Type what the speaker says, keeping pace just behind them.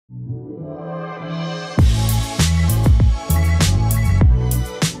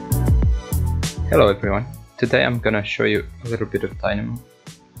Hello everyone, today I'm gonna show you a little bit of Dynamo.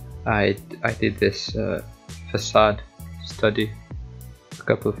 I did this facade study a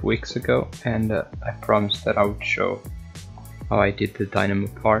couple of weeks ago, and I promised that I would show how I did the Dynamo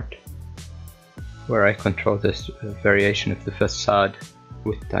part, where I control this variation of the facade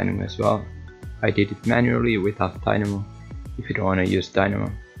with Dynamo as well. I did it manually without Dynamo if you don't want to use Dynamo,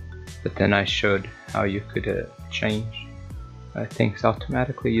 but then I showed how you could change things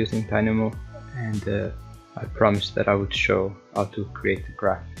automatically using Dynamo, and I promised that I would show how to create a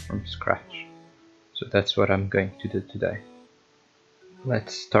graph from scratch. So that's what I'm going to do today.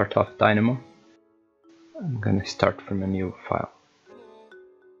 Let's start off Dynamo. I'm going to start from a new file.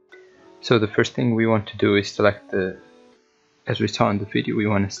 So the first thing we want to do is select as we saw in the video, we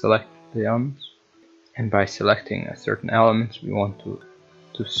want to select the elements. And by selecting a certain elements, we want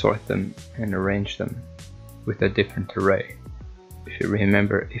to sort them and arrange them with a different array. If you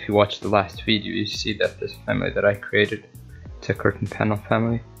remember, if you watched the last video, you see that this family that I created, it's a curtain panel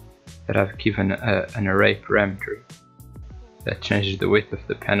family that I've given an array parameter that changes the width of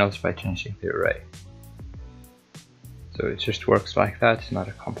the panels by changing the array. So it just works like that. It's not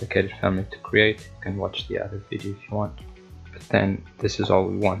a complicated family to create. You can watch the other video if you want. But then this is all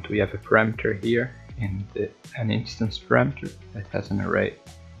we want. We have a parameter here and an instance parameter that has an array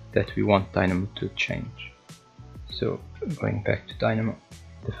that we want Dynamo to change. So going back to Dynamo,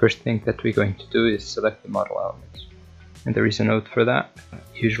 the first thing that we're going to do is select the model elements. And there is a note for that.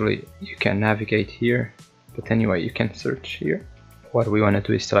 Usually you can navigate here, but anyway, you can search here. What we want to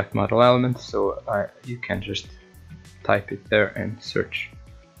do is select model elements, so you can just type it there and search.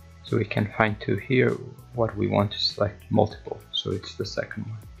 So we can find to here what we want to select multiple, so it's the second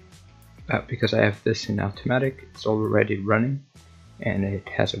one. Because I have this in automatic, it's already running and it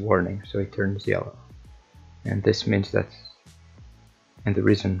has a warning, so it turns yellow. And this means that, and the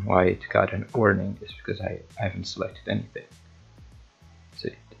reason why it got a warning is because I haven't selected anything. So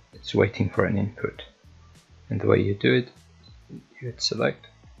it's waiting for an input. And the way you do it, you hit select,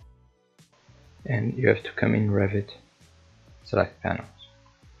 and you have to come in Revit, select panels.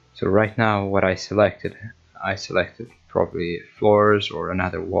 So right now what I selected probably floors or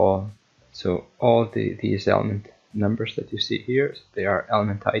another wall. So all these element numbers that you see here, they are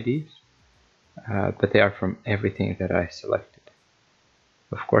element IDs. But they are from everything that I selected.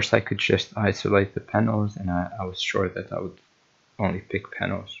 Of course, I could just isolate the panels, and I was sure that I would only pick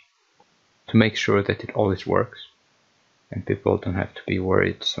panels to make sure that it always works and people don't have to be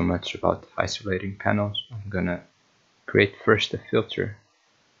worried so much about isolating panels. I'm gonna create first a filter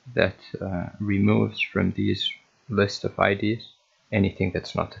that removes from these list of IDs anything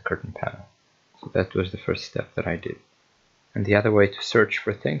that's not a curtain panel. So that was the first step that I did. And the other way to search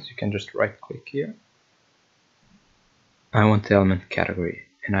for things, you can just right click here. I want the element category,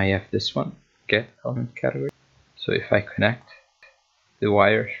 and I have this one, get element category. So if I connect the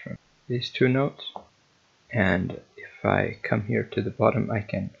wires from these two nodes, and if I come here to the bottom, I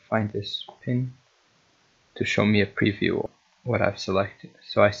can find this pin to show me a preview of what I've selected.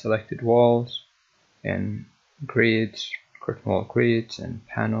 So I selected walls and grids, curtain wall grids and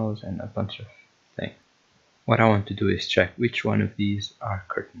panels and a bunch of things. What I want to do is check which one of these are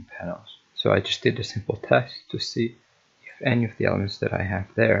curtain panels. So I just did a simple test to see if any of the elements that I have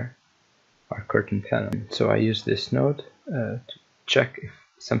there are curtain panels. So I use this node to check if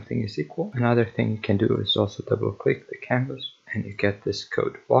something is equal. Another thing you can do is also double click the canvas and you get this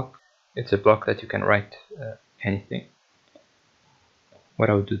code block. It's a block that you can write anything. What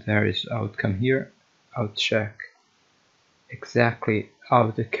I would do there is I would come here, I would check exactly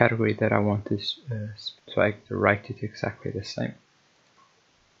how the category that I want is, so I have to write it exactly the same.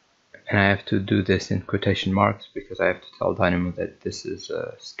 And I have to do this in quotation marks because I have to tell Dynamo that this is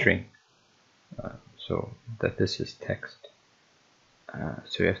a string, so that this is text.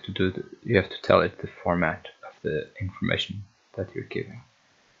 So you have to tell it the format of the information that you're giving.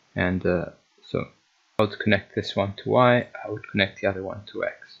 And so I would connect this one to Y, I would connect the other one to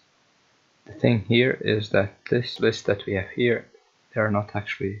X. The thing here is that this list that we have here, they are not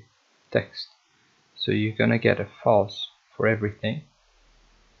actually text. So you're gonna get a false for everything,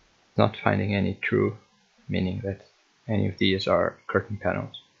 not finding any true, meaning that any of these are curtain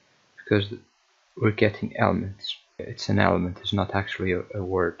panels, because we're getting elements. It's an element, it's not actually a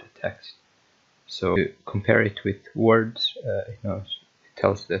word, a text. So to compare it with words, it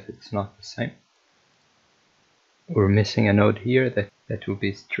tells that it's not the same. We're missing a node here that will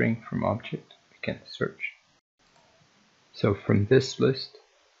be string from object. We can search. So from this list,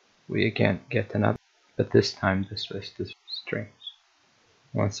 we again get another, but this time this list is strings.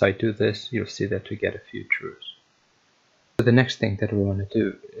 Once I do this, you'll see that we get a few trues. So the next thing that we want to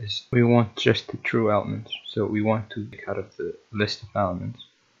do is we want just the true elements. So we want to pick out of the list of elements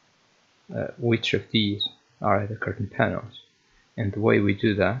which of these are the curtain panels. And the way we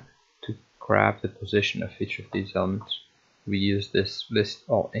do that, to grab the position of each of these elements, we use this list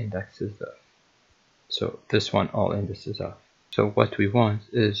all indexes of. So this one, all indices of. So what we want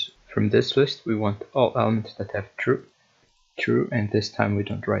is, from this list, we want all elements that have true, and this time we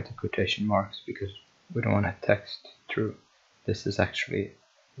don't write the quotation marks because we don't want to text true. This is actually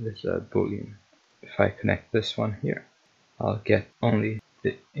this boolean. If I connect this one here, I'll get only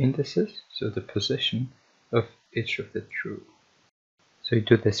the indices, so the position of each of the true. So we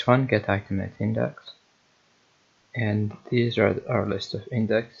do this one, get item at index, and these are our list of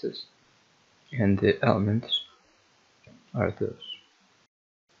indexes, and the elements are those.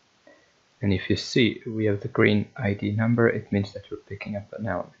 And if you see, we have the green ID number, it means that we're picking up an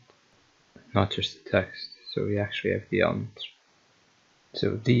element, not just the text. So we actually have the elements.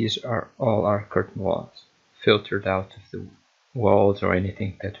 So these are all our curtain walls, filtered out of the walls or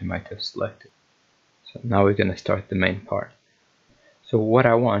anything that we might have selected. So now we're going to start the main part. So what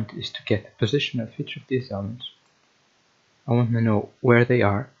I want is to get the position of each of these elements. I want to know where they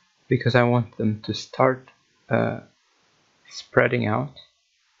are, because I want them to start spreading out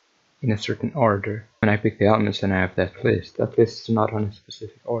in a certain order. When I pick the elements and I have that list is not on a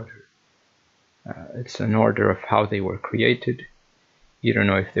specific order. It's an order of how they were created. You don't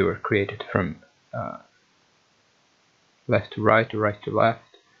know if they were created from left to right or right to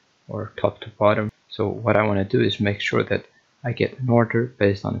left or top to bottom. So what I want to do is make sure that I get an order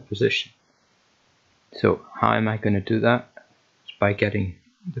based on a position. So how am I going to do that? It's by getting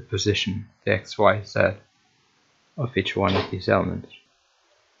the position, the X, Y, Z of each one of these elements.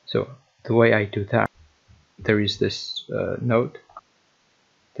 So the way I do that, there is this node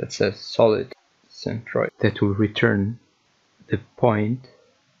that says solid centroid that will return the point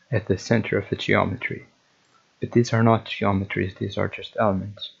at the center of the geometry. But these are not geometries, these are just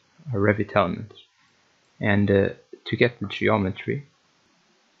elements, or Revit elements. And to get the geometry,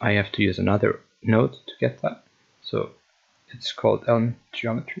 I have to use another node to get that. So it's called element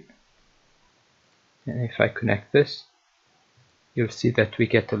geometry. And if I connect this, you'll see that we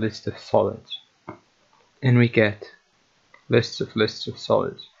get a list of solids. And we get lists of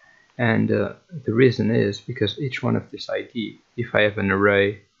solids. And the reason is because each one of this ID, if I have an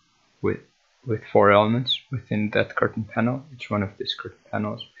array with 4 elements within that curtain panel, each one of these curtain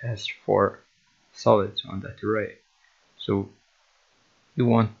panels has 4 solids on that array. So you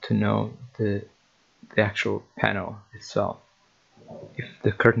want to know the actual panel itself. If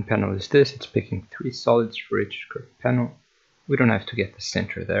the curtain panel is this, it's picking 3 solids for each curtain panel. We don't have to get the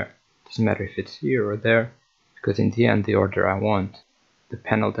center there. It doesn't matter if it's here or there, because in the end the order I want, the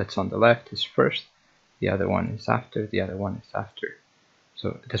panel that's on the left is first, the other one is after, the other one is after. So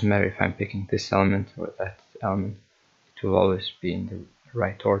it doesn't matter if I'm picking this element or that element, it will always be in the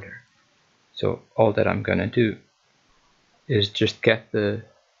right order. So all that I'm gonna do is just get the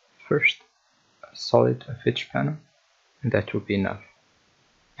first solid of each panel, and that will be enough.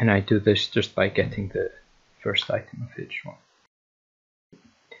 And I do this just by getting the first item of each one.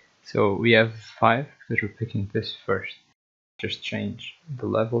 So we have 5 because we're picking this first. Just change the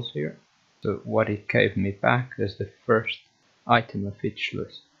levels here. So what it gave me back is the first item of each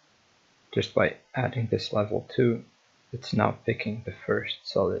list. Just by adding this level 2, it's now picking the first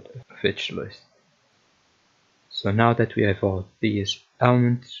solid of each list. So now that we have all these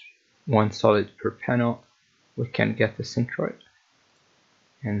elements, 1 solid per panel, we can get the centroid.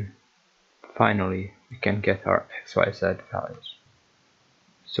 And finally, we can get our XYZ values.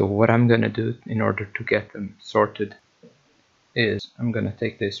 So what I'm going to do in order to get them sorted is I'm going to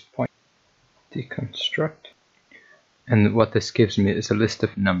take this point, deconstruct, and what this gives me is a list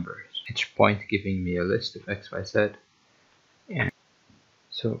of numbers, each point giving me a list of XYZ. And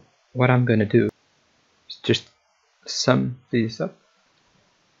so what I'm going to do is just sum these up.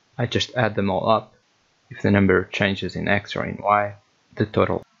 I just add them all up. If the number changes in X or in Y, the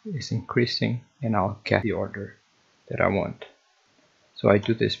total is increasing and I'll get the order that I want. So I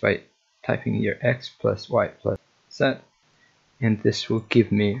do this by typing here X plus Y plus Z, and this will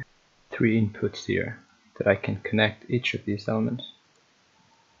give me 3 inputs here that I can connect each of these elements.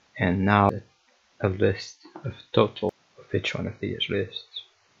 And now a list of total of each one of these lists.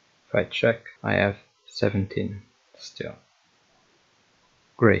 If I check, I have 17 still.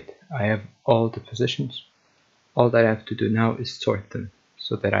 Great, I have all the positions. All that I have to do now is sort them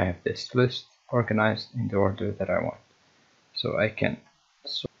so that I have this list organized in the order that I want. So I can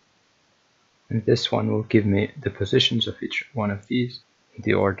sort. And this one will give me the positions of each one of these in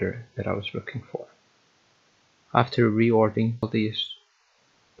the order that I was looking for. After reordering all these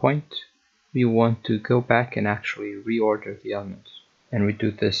points, we want to go back and actually reorder the elements. And we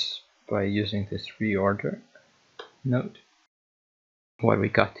do this by using this reorder node. What we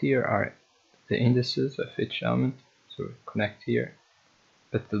got here are the indices of each element, so we connect here.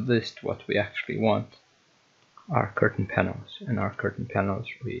 But the list, what we actually want, are curtain panels, and our curtain panels,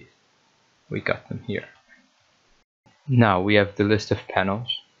 we got them here. Now we have the list of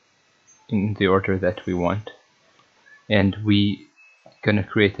panels in the order that we want, and we gonna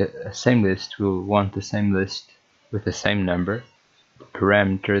create a same list. We'll want the same list with the same number, the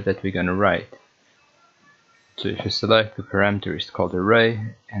parameter that we're gonna write. So if you select, the parameter is called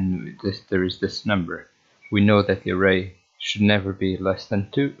array, and there is this number. We know that the array should never be less than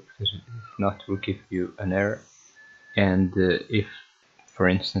 2, because if not, it will give you an error. And if, for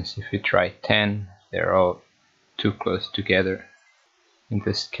instance, if you try 10, they're all too close together. In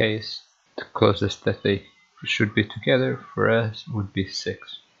this case, the closest that they should be together for us would be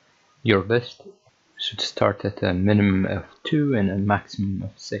 6. Your list should start at a minimum of 2 and a maximum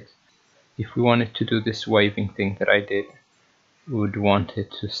of 6. If we wanted to do this waving thing that I did, we would want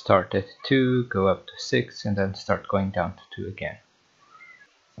it to start at 2, go up to 6, and then start going down to 2 again.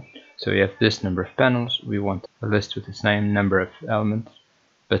 So we have this number of panels. We want a list with the same number of elements,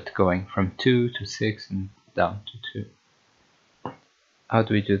 but going from 2 to 6 and down to 2. How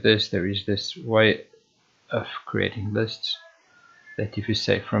do we do this? There is this way of creating lists that if you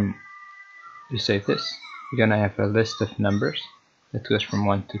say this, you're gonna have a list of numbers that goes from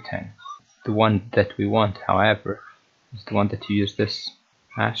 1 to 10. The one that we want, however, is the one that you use this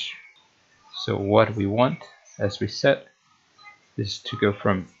hash. So what we want, as we said, is to go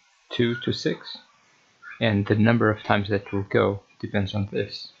from 2 to 6, and the number of times that will go depends on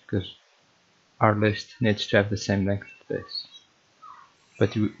this, because our list needs to have the same length as this.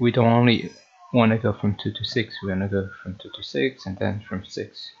 But we don't only want to go from 2 to 6, we want to go from 2 to 6 and then from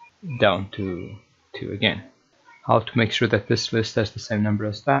 6 down to 2 again. How to make sure that this list has the same number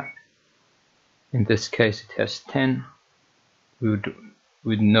as that? In this case it has 10.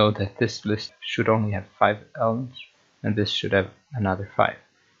 We'd know that this list should only have 5 elements, and this should have another 5.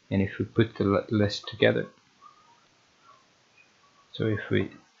 And if we put the list together, so if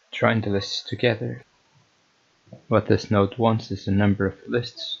we join the lists together, what this node wants is a number of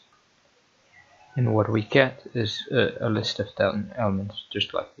lists, and what we get is a list of elements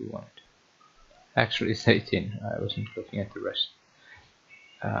just like we want. Actually it's 18, I wasn't looking at the rest.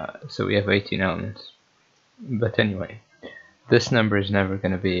 So we have 18 elements. But anyway, this number is never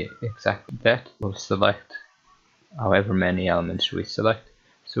going to be exactly that. We'll select however many elements we select.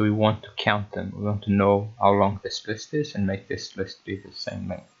 So we want to count them. We want to know how long this list is and make this list be the same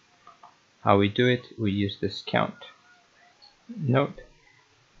length. How we do it? We use this count node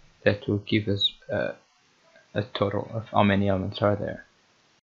that will give us a total of how many elements are there.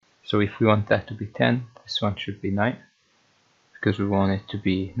 So if we want that to be 10, this one should be 9, because we want it to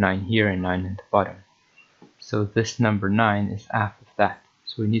be 9 here and 9 in the bottom. So this number 9 is half of that.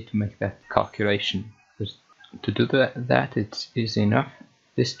 So we need to make that calculation. Because to do that, it's easy enough.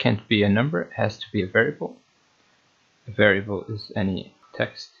 This can't be a number, it has to be a variable. A variable is any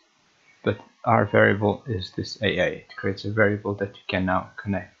text, but our variable is this AA. It creates a variable that you can now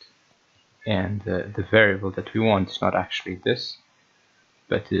connect. And the variable that we want is not actually this,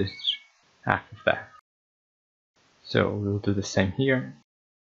 but is half of that. So we'll do the same here.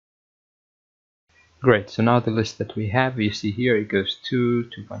 Great, so now the list that we have, you see here, it goes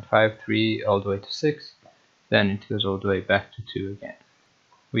 2, 2.5, 3, all the way to 6, then it goes all the way back to 2 again.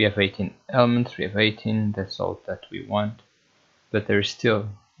 We have 18 elements, we have 18, that's all that we want, but there is still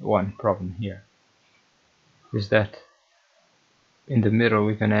one problem here, is that in the middle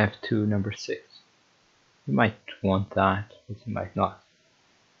we're going to have 2 number 6. You might want that, but you might not.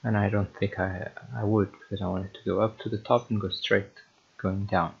 And I don't think I would, because I want it to go up to the top and go straight going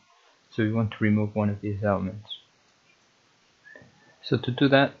down. So we want to remove one of these elements. So to do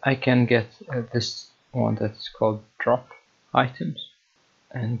that, I can get this one that's called drop items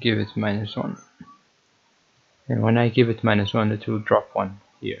and give it -1. And when I give it -1, it will drop 1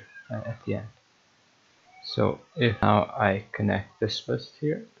 here at the end. So if now I connect this list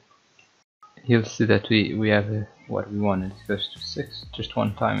here, you'll see that we have what we wanted. It goes to 6 just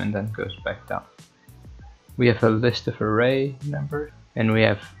one time and then goes back down. We have a list of array numbers, and we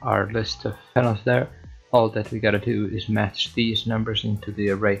have our list of panels there. All that we gotta do is match these numbers into the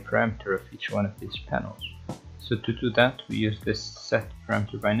array parameter of each one of these panels. So to do that, we use this set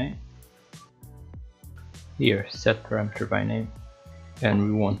parameter by name. Here, set parameter by name. And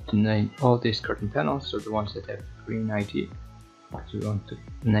we want to name all these curtain panels, so the ones that have green ID. So we want to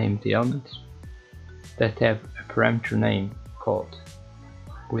name the elements. that have a parameter name called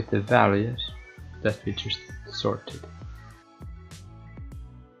with the values that we just sorted.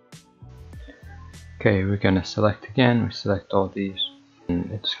 Okay, we're gonna select again, we select all these,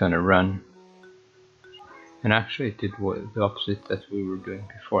 and it's gonna run. And actually it did the opposite that we were doing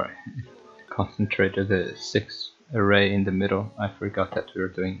before. It concentrated the 6 array in the middle. I forgot that we were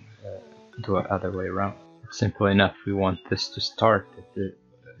doing the other way around. Simple enough, we want this to start at the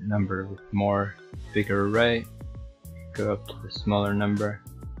number with more bigger array, go up to the smaller number,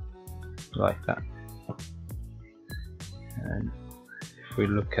 like that. And if we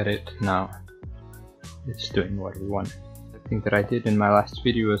look at it now, it's doing what we want. The thing that I did in my last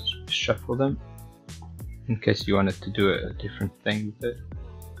video was shuffle them, in case you wanted to do a different thing with it.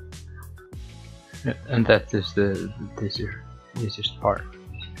 And that is the easiest part.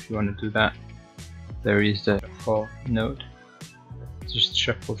 If you want to do that, there is a shuffle node. It just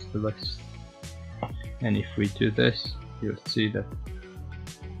shuffles the list. And if we do this, you'll see that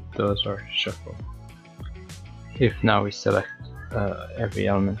those are shuffled. If now we select every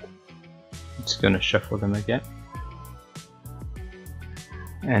element, it's going to shuffle them again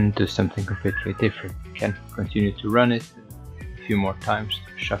and do something completely different. You can continue to run it a few more times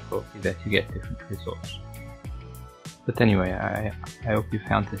to shuffle so that you get different results. But anyway, I hope you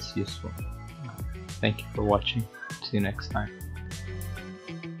found this useful. Thank you for watching. See you next time.